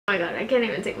Oh my god, I can't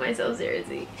even take myself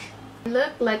seriously.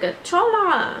 Look like a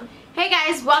chola. Hey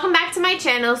guys, welcome back to my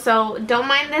channel. So don't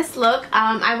mind this look.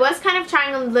 I was kind of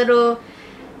trying a little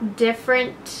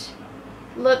different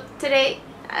look today.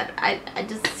 I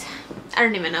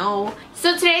don't even know.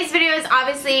 So today's video is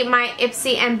obviously my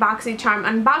Ipsy and Boxycharm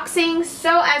unboxing.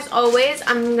 So as always,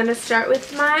 I'm gonna start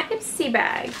with my Ipsy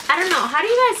bag. I don't know, how do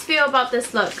you guys feel about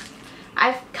this look?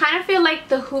 I kind of feel like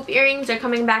the hoop earrings are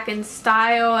coming back in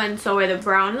style, and so are the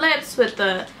brown lips with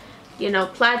the, you know,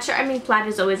 plaid shirt. I mean, plaid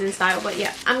is always in style, but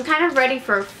yeah. I'm kind of ready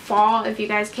for fall, if you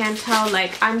guys can't tell.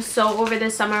 Like, I'm so over the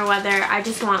summer weather. I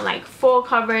just want like full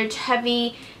coverage,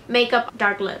 heavy makeup,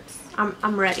 dark lips.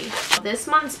 I'm ready. This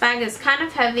month's bag is kind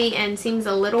of heavy and seems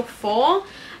a little full.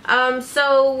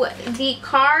 So the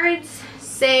cards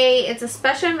say it's a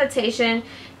special invitation.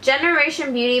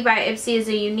 Generation Beauty by Ipsy is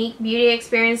a unique beauty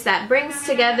experience that brings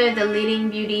together the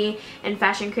leading beauty and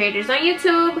fashion creators on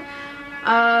YouTube.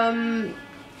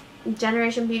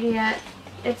 Generation Beauty at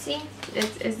Ipsy?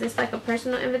 Is this like a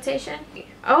personal invitation?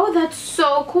 Oh, that's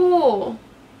so cool.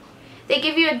 They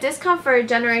give you a discount for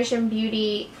Generation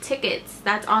Beauty tickets.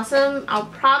 That's awesome. I'll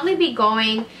probably be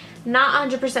going. Not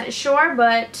 100% sure,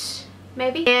 but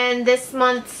maybe. And this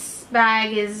month's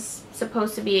bag is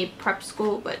supposed to be a prep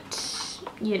school, but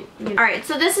you know. Alright,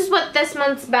 so this is what this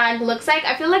month's bag looks like.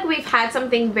 I feel like we've had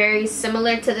something very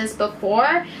similar to this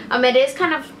before. It is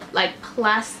kind of like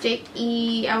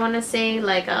plastic-y, I want to say,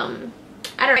 like I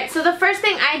don't know. So the first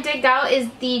thing I digged out is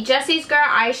the Jessie's Girl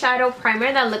eyeshadow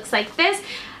primer that looks like this.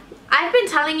 I've been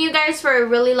telling you guys for a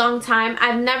really long time,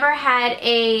 I've never had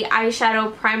a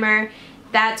eyeshadow primer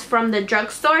that's from the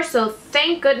drugstore, so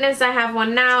thank goodness I have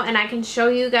one now and I can show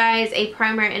you guys a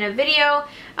primer in a video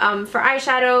for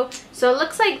eyeshadow. So it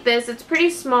looks like this. It's pretty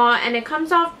small and it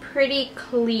comes off pretty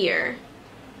clear,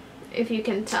 if you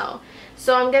can tell.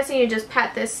 So I'm guessing you just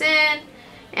pat this in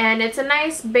and it's a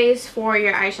nice base for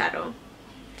your eyeshadow.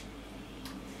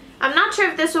 I'm not sure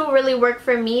if this will really work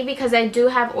for me because I do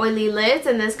have oily lids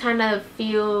and this kind of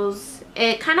feels,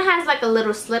 it kind of has like a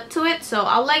little slip to it, so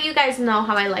I'll let you guys know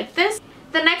how I like this.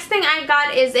 The next thing I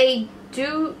got is a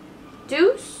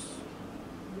Deuce,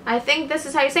 I think this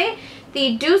is how you say it,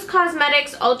 the Deuce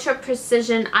Cosmetics Ultra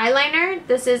Precision Eyeliner.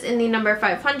 This is in the number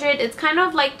 500. It's kind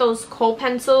of like those kohl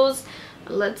pencils.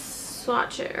 Let's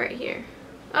swatch it right here.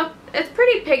 Oh, it's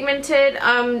pretty pigmented.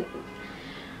 I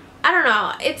don't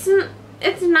know, it's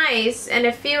nice and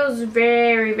it feels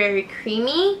very, very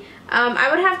creamy. I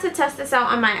would have to test this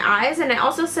out on my eyes, and it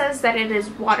also says that it is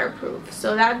waterproof,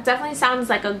 so that definitely sounds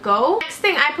like a go. Next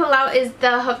thing I pull out is the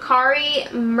Hikari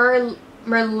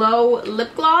Merlot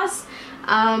lip gloss.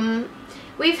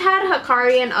 We've had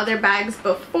Hikari in other bags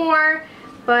before,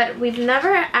 but we've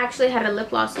never actually had a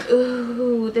lip gloss.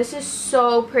 Ooh, this is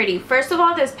so pretty. First of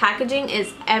all, this packaging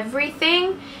is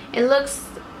everything. It looks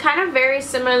kind of very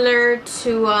similar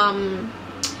to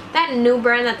that new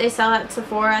brand that they sell at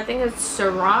Sephora. I think it's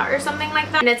Syrah or something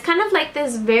like that. And it's kind of like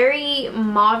this very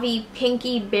mauvey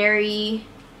pinky berry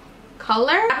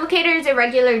color. Applicator is a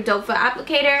regular doe foot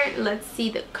applicator. Let's see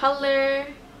the color.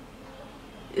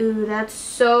 Ooh, that's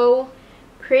so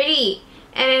pretty.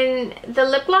 And the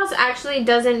lip gloss actually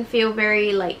doesn't feel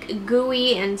very like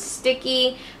gooey and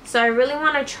sticky, so I really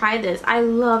want to try this. I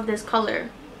love this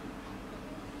color.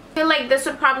 I feel like this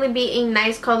would probably be a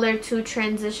nice color to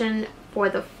transition for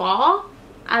the fall.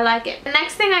 I like it. The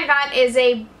next thing I got is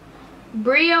a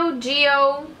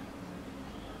Briogeo,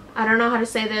 I don't know how to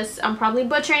say this, I'm probably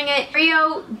butchering it,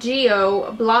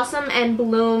 Briogeo Blossom and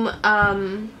Bloom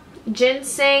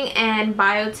Ginseng and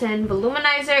Biotin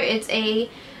Voluminizer. It's a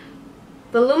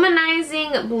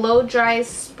volumizing blow dry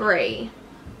spray.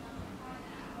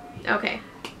 Okay.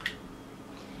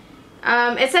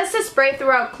 It says to spray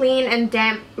throughout clean and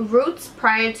damp roots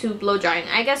prior to blow drying.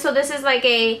 I guess so. This is like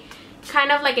a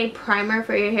kind of like a primer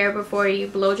for your hair before you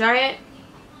blow dry it,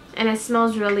 and it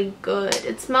smells really good.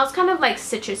 It smells kind of like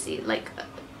citrusy, like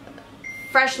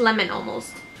fresh lemon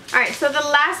almost. Alright, so the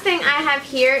last thing I have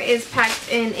here is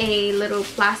packed in a little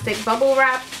plastic bubble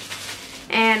wrap,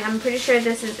 and I'm pretty sure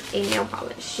this is a nail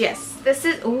polish. Yes, this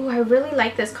is, ooh, I really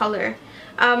like this color.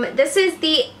 This is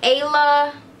the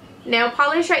Ayla nail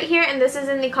polish right here, and this is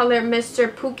in the color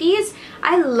Mr. Pookie's.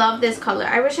 I love this color.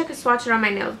 I wish I could swatch it on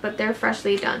my nails, but they're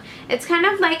freshly done. It's kind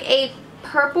of like a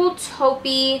purple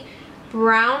taupey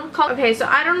brown color. Okay, so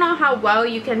I don't know how well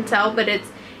you can tell, but it's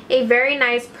a very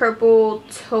nice purple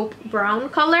taupe brown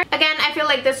color. Again, I feel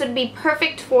like this would be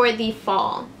perfect for the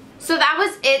fall. So that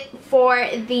was it for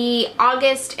the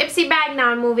August Ipsy bag.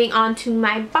 Now I'm moving on to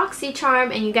my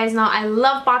Boxycharm, and you guys know I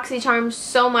love Boxycharm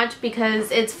so much because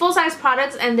it's full-size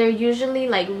products and they're usually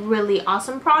like really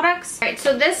awesome products. Alright,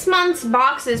 so this month's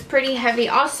box is pretty heavy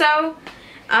also.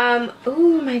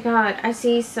 Oh my god, I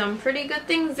see some pretty good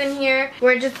things in here.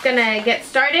 We're just gonna get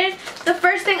started. The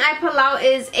first thing I pull out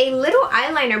is a little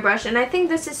eyeliner brush, and I think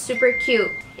this is super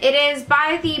cute. It is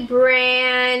by the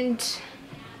brand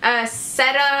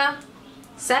Seta?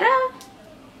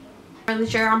 I'm really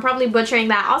sure, I'm probably butchering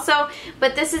that also,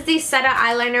 but this is the Seta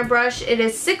eyeliner brush. It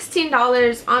is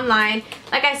 $16 online.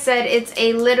 Like I said, it's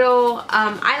a little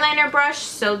eyeliner brush,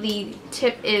 so the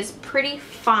tip is pretty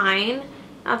fine.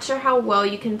 Not sure how well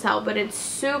you can tell, but it's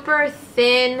super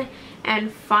thin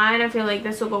and fine. I feel like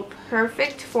this will go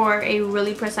perfect for a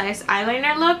really precise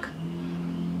eyeliner look.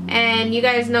 And you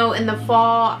guys know in the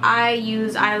fall I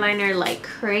use eyeliner like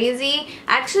crazy.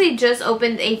 I actually just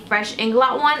opened a fresh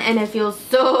Inglot one and it feels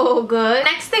so good.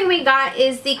 Next thing we got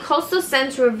is the Coastal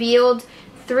Scents Revealed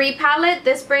 3 palette.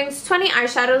 This brings 20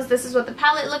 eyeshadows. This is what the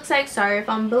palette looks like. Sorry if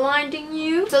I'm blinding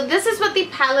you. So this is what the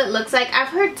palette looks like. I've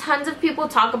heard tons of people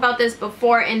talk about this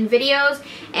before in videos,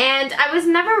 and I was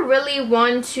never really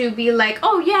one to be like,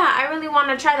 oh yeah, I really want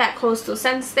to try that Coastal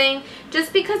Scents thing,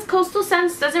 just because Coastal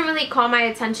Scents doesn't really call my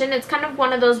attention. It's kind of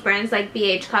one of those brands like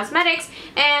BH Cosmetics,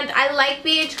 and I like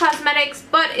BH Cosmetics,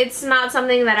 but it's not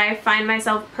something that I find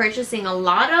myself purchasing a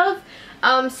lot of.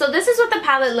 So this is what the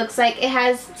palette looks like. It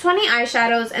has 20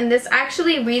 eyeshadows, and this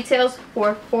actually retails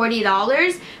for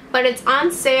 $40, but it's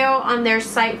on sale on their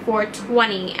site for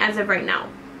 $20 as of right now.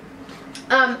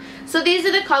 So these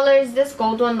are the colors. This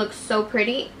gold one looks so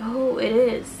pretty. Oh, it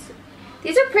is.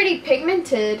 These are pretty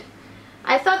pigmented.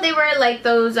 I thought they were like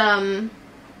those, you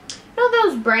know,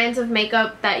 those brands of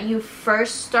makeup that you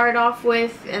first start off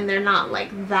with and they're not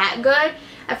like that good.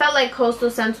 I felt like Coastal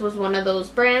Scents was one of those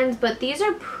brands, but these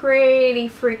are pretty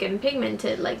freaking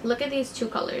pigmented. Like, look at these two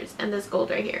colors and this gold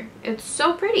right here. It's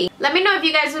so pretty. Let me know if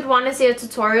you guys would want to see a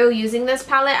tutorial using this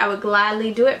palette. I would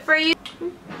gladly do it for you.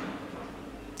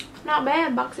 Not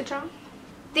bad, Boxycharm.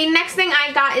 The next thing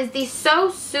I got is the So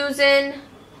Susan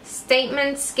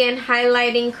Statement Skin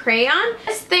Highlighting Crayon.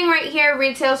 This thing right here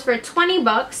retails for 20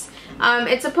 bucks.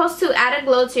 It's supposed to add a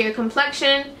glow to your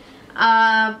complexion.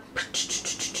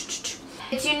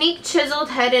 Its unique chiseled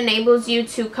head enables you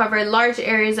to cover large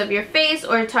areas of your face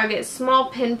or target small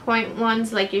pinpoint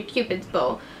ones like your Cupid's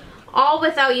bow, all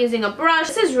without using a brush.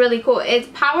 This is really cool. It's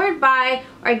powered by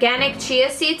organic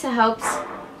chia seed to help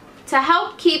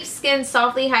keep skin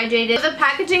softly hydrated. So the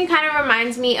packaging kind of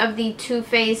reminds me of the Too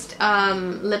Faced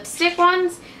lipstick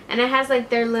ones, and it has like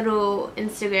their little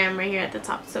Instagram right here at the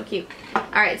top. So cute.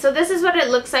 Alright, so this is what it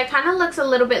looks like. Kind of looks a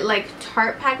little bit like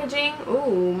Tarte packaging.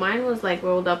 Ooh, mine was like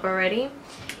rolled up already.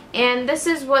 And this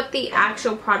is what the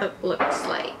actual product looks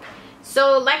like.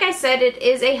 So like I said, it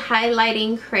is a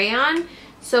highlighting crayon.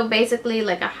 So basically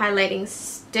like a highlighting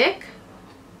stick.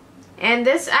 And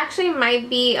this actually might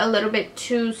be a little bit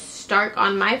too stark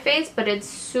on my face, but it's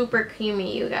super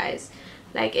creamy, you guys.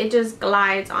 Like, it just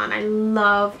glides on. I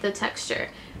love the texture.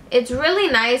 It's really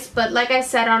nice, but like I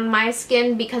said, on my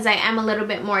skin, because I am a little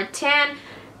bit more tan,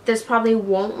 this probably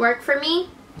won't work for me.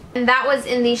 And that was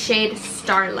in the shade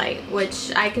Starlight,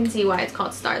 which I can see why it's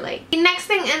called Starlight. The next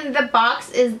thing in the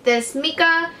box is this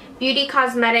Mika Beauty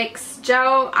Cosmetics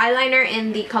Gel Eyeliner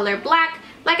in the color Black.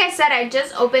 Like I said, I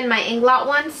just opened my Inglot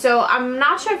one, so I'm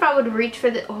not sure if I would reach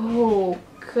for the... Oh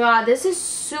god, this is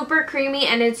super creamy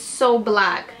and it's so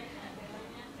black.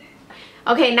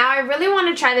 Okay, now I really want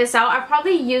to try this out. I'll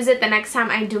probably use it the next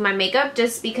time I do my makeup,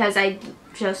 just because I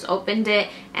just opened it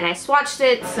and I swatched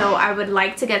it, so I would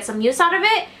like to get some use out of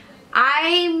it.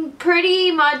 I'm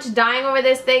pretty much dying over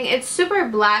this thing. It's super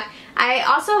black. I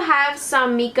also have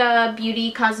some Mika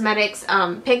Beauty Cosmetics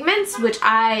pigments, which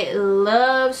I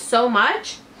love so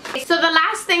much. So the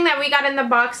last thing that we got in the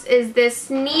box is this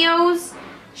Neo's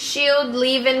Shield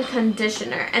Leave-In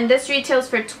Conditioner, and this retails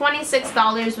for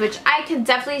 $26, which I could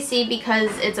definitely see because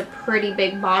it's a pretty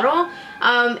big bottle.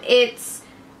 It's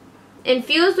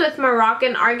infused with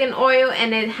Moroccan argan oil,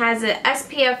 and it has an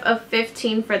SPF of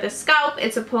 15 for the scalp.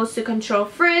 It's supposed to control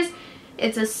frizz.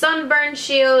 It's a sunburn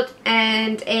shield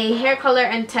and a hair color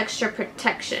and texture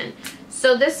protection.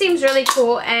 So this seems really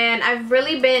cool, and I've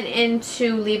really been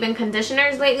into leave-in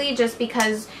conditioners lately, just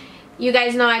because you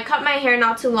guys know I cut my hair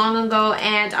not too long ago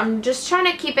and I'm just trying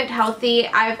to keep it healthy.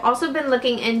 I've also been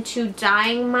looking into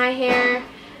dyeing my hair.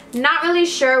 Not really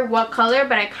sure what color,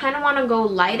 but I kind of want to go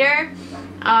lighter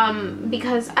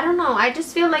because I don't know, I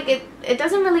just feel like it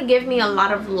doesn't really give me a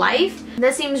lot of life.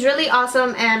 This seems really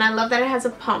awesome, and I love that it has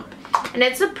a pump, and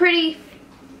it's a pretty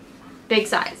big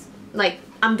size. like,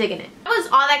 I'm digging it. That was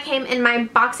all that came in my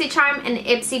Boxycharm and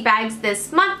Ipsy bags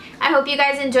this month. I hope you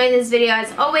guys enjoyed this video.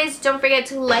 As always, don't forget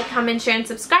to like, comment, share, and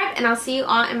subscribe, and I'll see you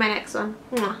all in my next one.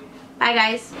 Mwah. Bye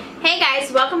guys. Hey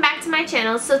guys, welcome back to my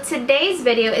channel. So today's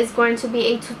video is going to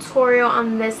be a tutorial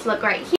on this look right here.